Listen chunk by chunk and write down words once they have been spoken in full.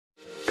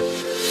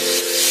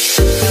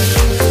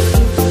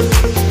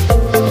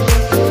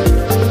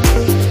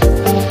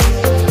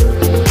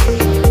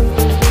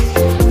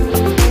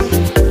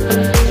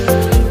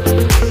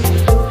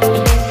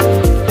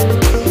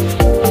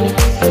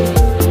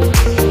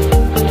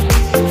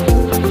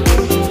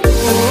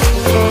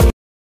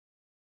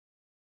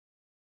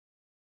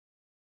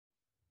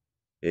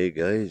Hey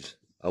guys,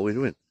 how we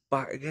doing?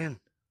 Back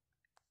again.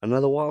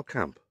 Another wild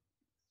camp.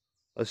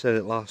 I said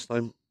it last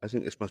time. I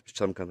think this must be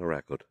some kind of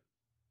record.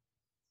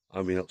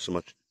 I've been out so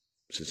much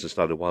since I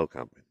started wild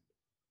camping.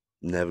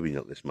 Never been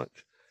out this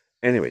much.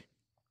 Anyway,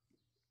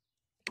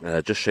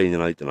 just Shane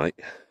and I tonight.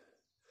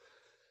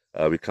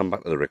 We come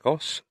back to the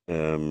Ricos.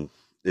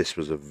 This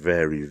was a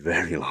very,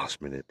 very last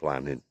minute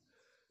planning.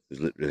 It was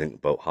literally, I think,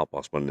 about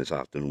 1:30 this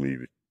afternoon. We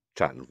were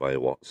chatting via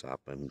WhatsApp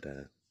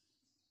and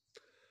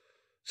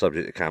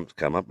subject to camps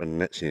come up, and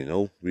next thing you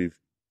know, we've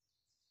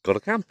got a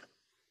camp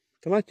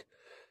tonight.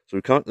 So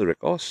we come out to the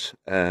Ricos.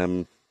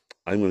 I'm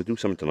going to do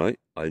something tonight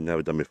I've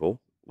never done before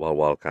while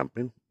wild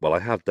camping. Well, I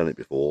have done it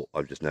before.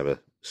 I've just never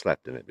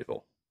slept in it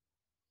before.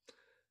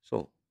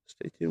 So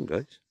stay tuned,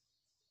 guys,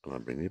 and I'll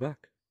bring you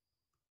back.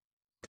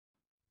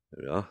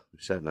 There we are.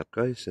 We're setting up,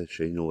 guys. There's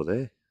Shane over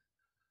there.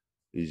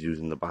 He's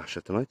using the basher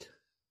tonight.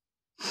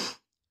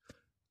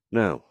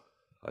 Now,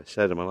 I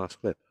said in my last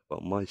clip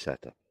about my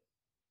setup.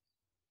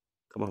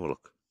 Come have a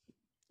look.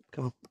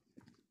 Come on.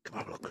 Come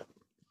have a look.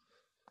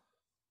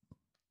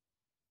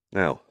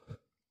 Now,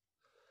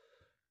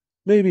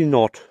 maybe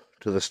not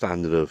to the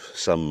standard of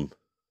some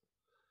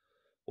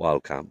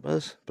wild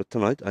campers, but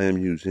tonight I am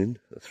using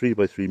a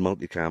 3x3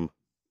 multicam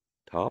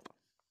tarp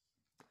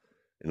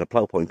in a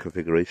plough point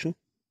configuration.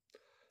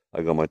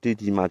 I got my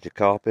DD Magic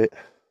carpet,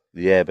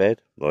 the airbed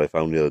that I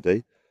found the other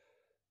day,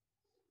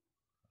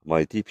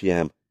 my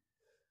DPM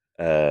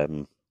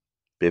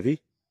bivvy,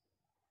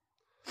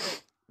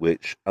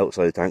 which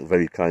outside the tank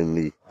very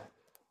kindly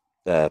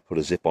put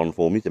a zip on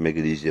for me to make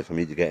it easier for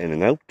me to get in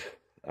and out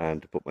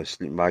and to put my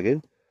sleeping bag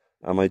in,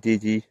 and my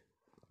DD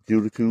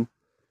 02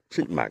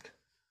 sleeping bag.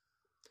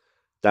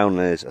 Down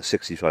there's a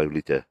 65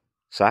 litre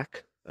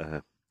sack.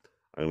 I'm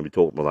going to be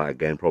talking about that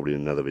again probably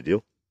in another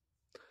video.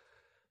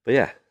 But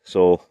yeah,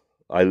 so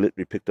I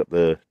literally picked up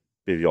the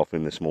bivvy off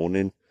him this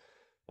morning,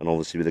 and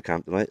obviously with the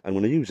camp tonight I'm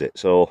going to use it.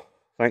 So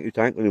thank you,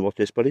 Tank, when you watch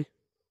this, buddy.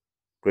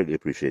 Greatly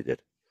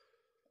appreciated.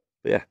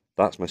 But yeah,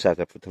 that's my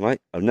setup for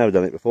tonight. I've never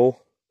done it before.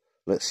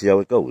 Let's see how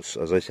it goes.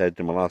 As I said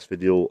in my last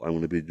video, I'm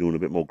going to be doing a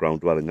bit more ground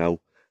dwelling now.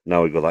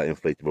 Now I've got that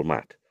inflatable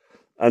mat.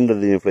 Under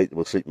the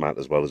inflatable sleep mat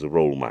as well as a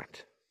roll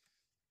mat.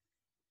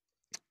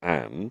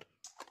 And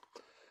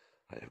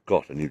I have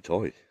got a new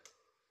toy.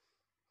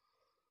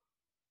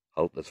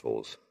 Helpless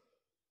Fours.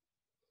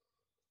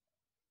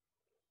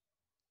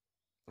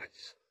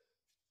 Nice.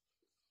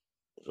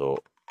 So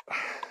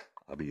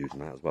I'll be using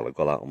that as well. I've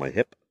got that on my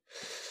hip.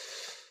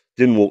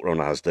 Didn't walk around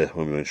Asda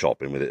when we went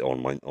shopping with it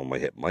on my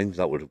hip. Mine,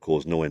 that would have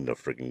caused no end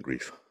of frigging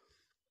grief.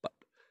 But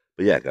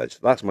yeah, guys,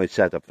 that's my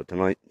setup for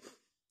tonight.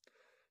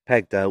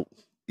 Pegged out,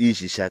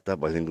 easy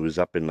setup. I think it was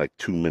up in like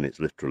 2 minutes,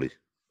 literally.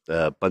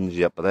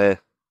 Bungee up there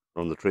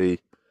on the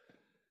tree,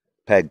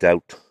 pegged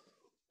out,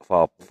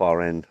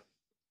 far end.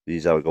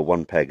 These have got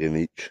one peg in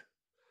each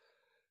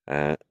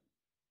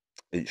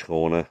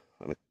corner,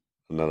 and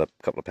another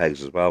couple of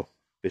pegs as well.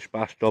 Bish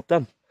bash, job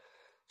done.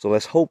 So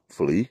let's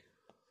hopefully,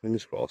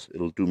 fingers crossed,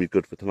 it'll do me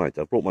good for tonight.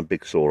 I've brought my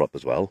big saw up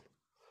as well.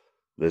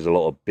 There's a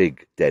lot of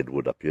big dead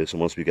wood up here, so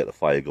once we get the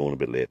fire going a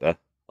bit later,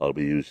 I'll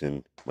be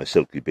using my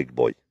silky big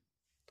boy.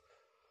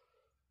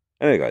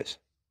 Anyway, guys,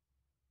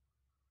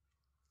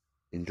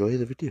 enjoy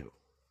the video.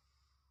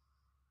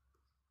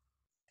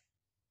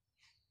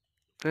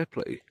 Fair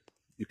play.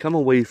 You come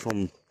away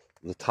from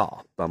the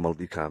tarp, that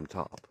multicam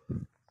tarp,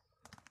 and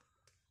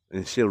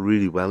you see how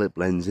really well it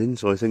blends in.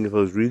 So I think if I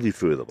was really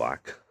further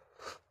back,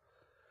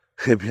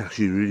 it'd be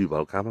actually really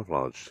well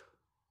camouflaged.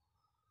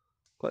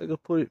 Quite a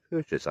good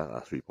purchase at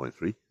that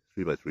 3.3,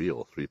 3x3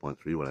 or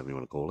 3.3, whatever you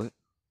want to call it.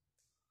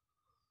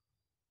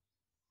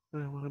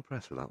 I'm well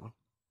impressed with that one.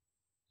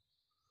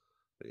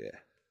 But yeah,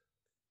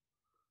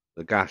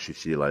 the gas you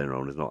see lying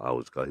around is not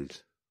ours,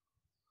 guys.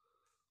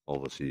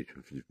 Obviously,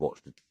 if you've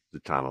watched the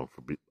channel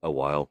for a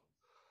while,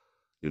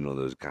 you know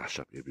there's gas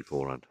up here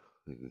beforehand.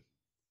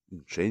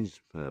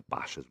 Shane's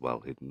bash is well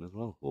hidden as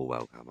well, or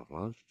well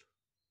camouflaged.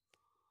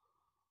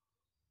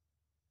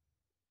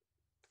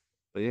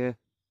 But yeah,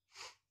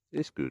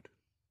 it's good.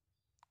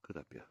 Good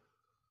up here.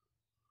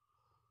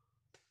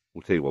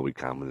 We'll tell you what we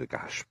can with the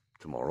gas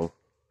tomorrow.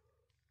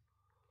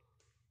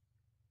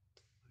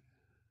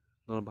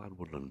 Not a bad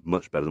woodland.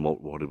 Much better than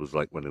what it was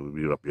like when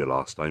we were up here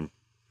last time.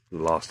 The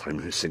last time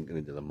we were sinking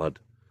into the mud.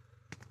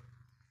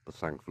 But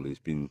thankfully it's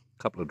been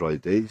a couple of dry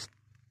days.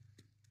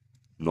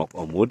 Knock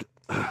on wood.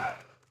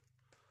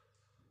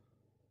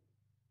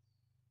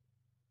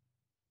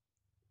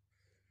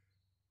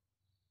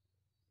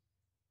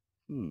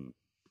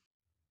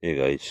 Hey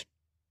guys,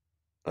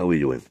 how are you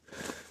doing?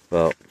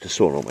 Well, just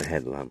sorting out my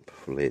headlamp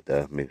for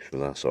later, make sure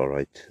that's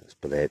alright. It's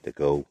prepared to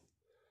go.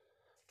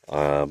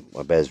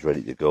 My bed's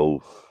ready to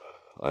go.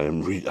 I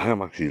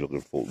am actually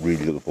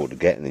really looking forward to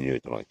getting in here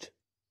tonight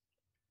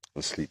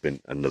and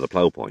sleeping under the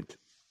plough point.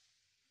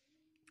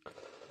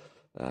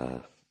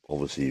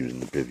 Obviously using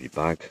the bivvy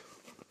bag.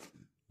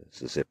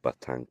 It's a zipper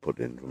tank put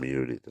in for me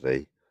earlier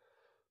today.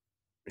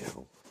 You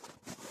know,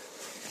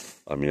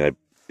 I mean,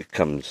 it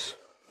comes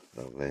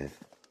down there,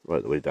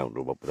 right the way down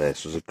to about there.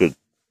 So it's a good,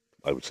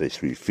 I would say,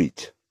 3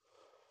 feet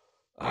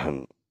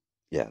And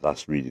yeah,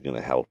 that's really going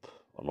to help,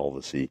 and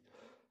obviously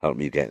help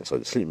me get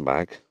inside the sleeping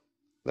bag.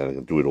 Then I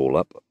can do it all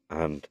up,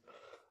 and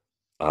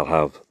I'll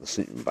have the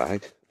sleeping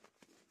bag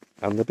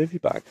and the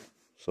bivy bag.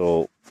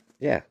 So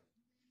yeah,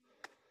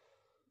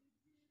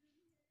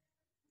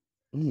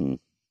 should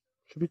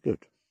be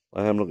good.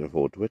 I am looking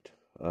forward to it.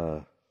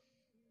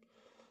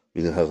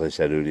 Because as I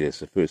said earlier, it's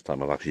the first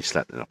time I've actually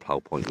slept in a plough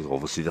point, because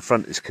obviously the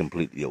front is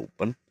completely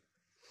open.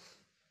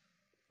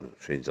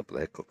 Shane's up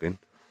there cooking.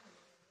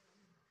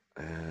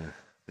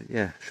 But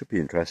yeah, should be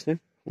interesting.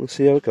 We'll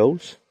see how it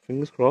goes.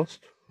 Fingers crossed.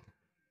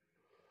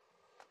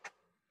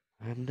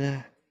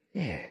 And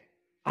yeah,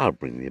 I'll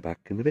bring you back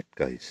in a bit,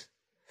 guys.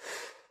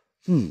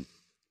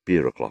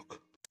 Beer o'clock.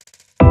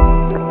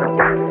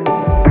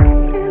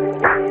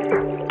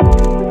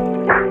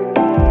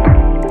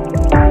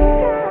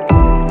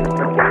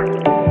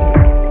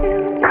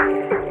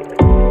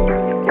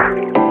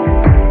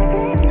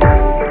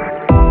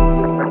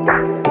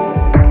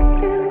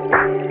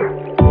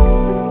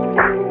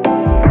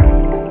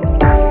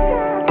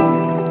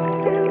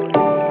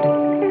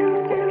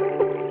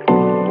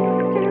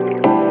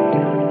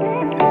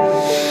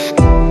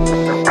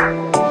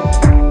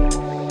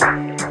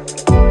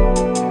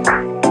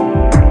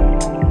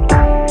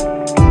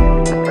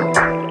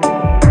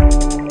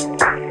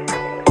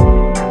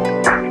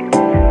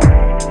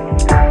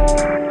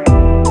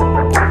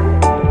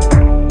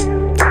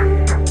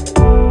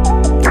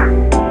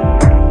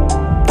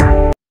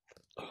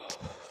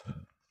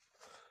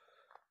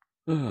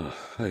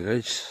 Hi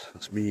guys,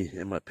 that's me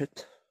in my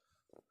pit.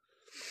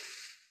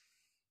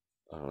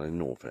 And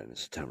in all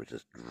fairness, the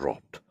temperature's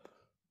dropped.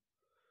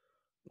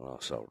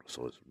 So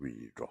it's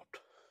really dropped.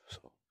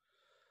 So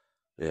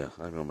yeah,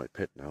 I'm on my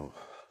pit now,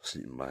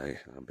 sleeping bag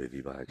and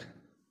bivy bag,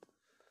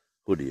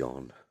 hoodie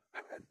on,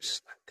 and then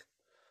snack.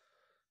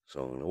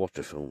 So I'm going to watch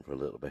a film for a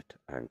little bit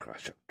and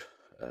crash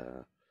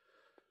out.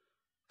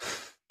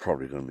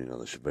 Probably going to be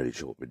another very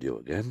short video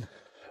again.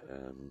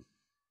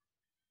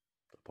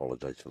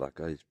 Apologise for that,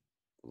 guys,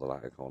 for the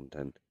lack of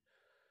content.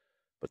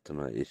 But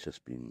tonight it's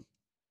just been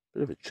a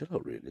bit of a chill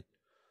out, really.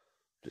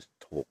 Just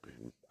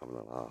talking, having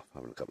a laugh,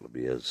 having a couple of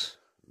beers,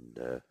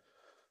 and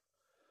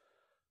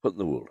putting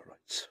the world to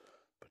rights.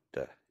 But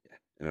yeah,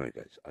 anyway,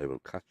 guys, I will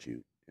catch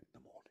you in the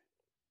morning.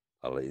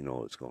 I'll let you know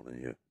what's going on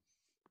here.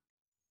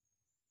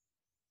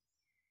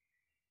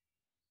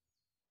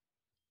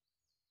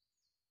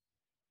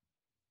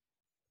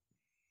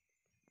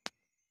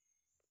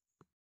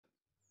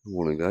 Good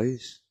morning,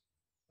 guys.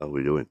 How are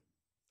we doing?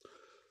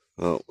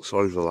 Well,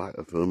 sorry for the lack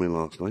of filming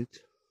last night.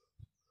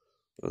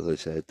 As I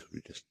said,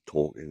 we're just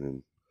talking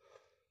and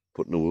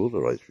putting the world to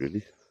rights,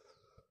 really.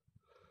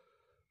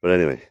 But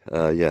anyway,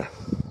 yeah,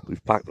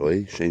 we've packed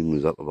away. Shane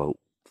was up about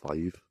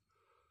 5.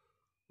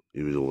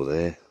 He was over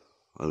there.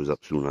 I was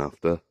up soon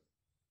after.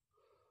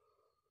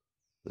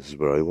 This is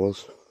where I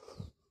was.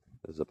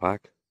 There's the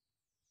pack.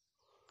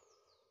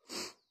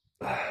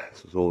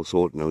 So it's all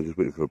sorted now, just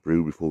waiting for a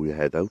brew before we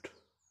head out.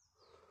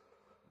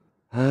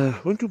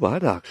 Wasn't too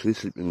bad, actually,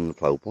 sleeping in the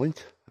plough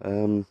point.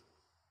 It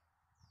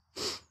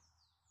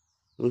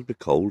was a bit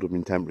cold. I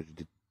mean,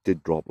 temperature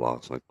did drop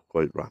last night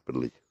quite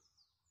rapidly.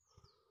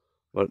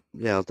 But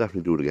yeah, I'll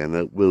definitely do it again.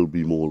 There will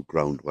be more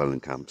ground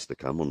dwelling camps to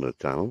come on the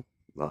channel,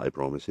 that I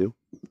promise you.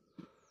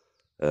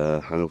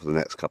 I know for the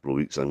next couple of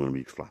weeks I'm going to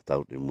be flat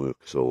out in work,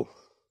 so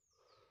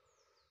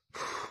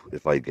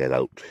if I get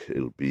out,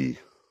 it'll be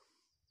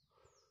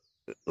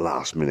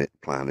last minute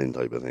planning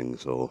type of thing.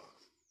 So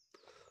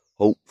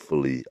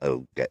hopefully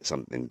I'll get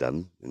something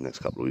done in the next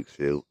couple of weeks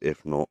for you.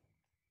 If not,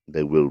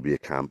 there will be a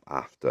camp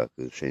after,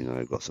 because Shane and I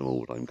have got some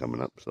overtime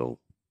coming up. So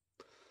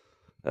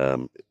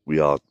we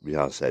are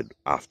said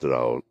after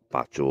our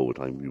batch of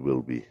overtime we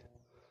will be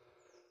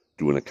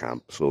doing a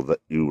camp, so that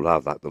you'll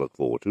have that to look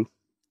forward to.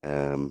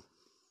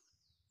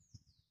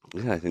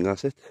 Yeah, I think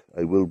that's it.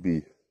 I will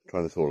be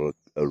trying to sort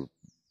of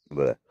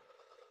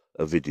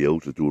a video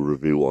to do a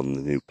review on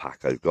the new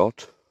pack I've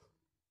got.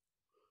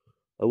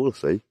 I will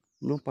say,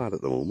 not bad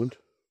at the moment.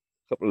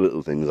 A couple of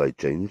little things I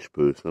changed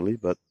personally,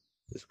 but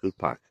it's a good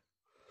pack.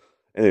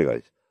 Anyway,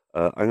 guys,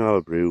 I'm going to have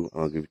a brew,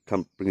 and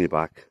I'll bring you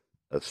back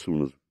as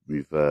soon as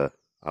we've had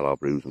our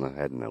brews and are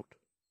heading out.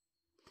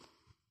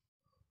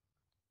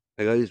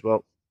 Hey guys,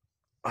 well,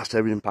 that's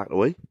everything packed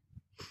away.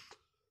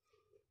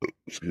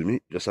 Excuse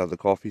me, just had the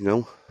coffee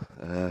now.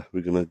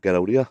 We're going to get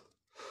out of here.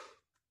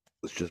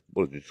 It's just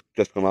gone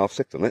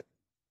 6:30, isn't it?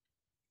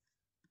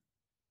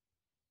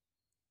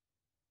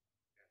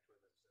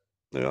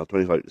 Yeah,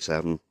 25 to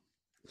 7.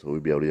 So we'll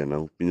be out of here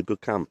now. Been a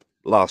good camp.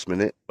 Last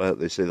minute, but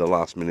they say the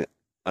last minute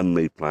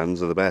unmade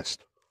plans are the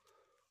best.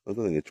 I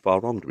don't think it's far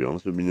wrong, to be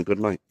honest. It's been a good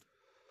night.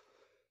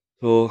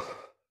 So,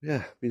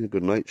 yeah, been a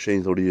good night.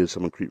 Shane's already heard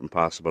someone creeping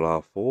past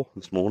about 4:30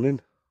 this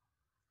morning.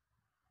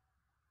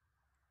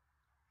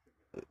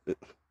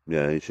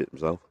 Yeah, he shit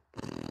himself.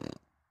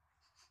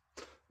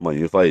 Mind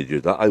you, if I had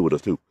heard that, I would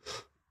have too.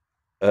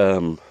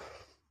 The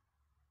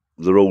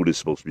road is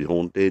supposed to be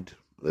haunted.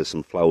 There's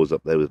some flowers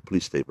up there with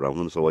police tape around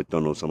them, so I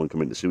don't know if someone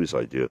committed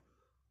suicide here.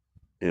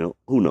 You know,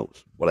 who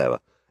knows? Whatever.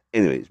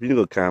 Anyway, it's been a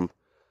good camp.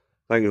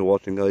 Thank you for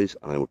watching, guys,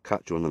 and I will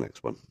catch you on the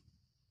next one.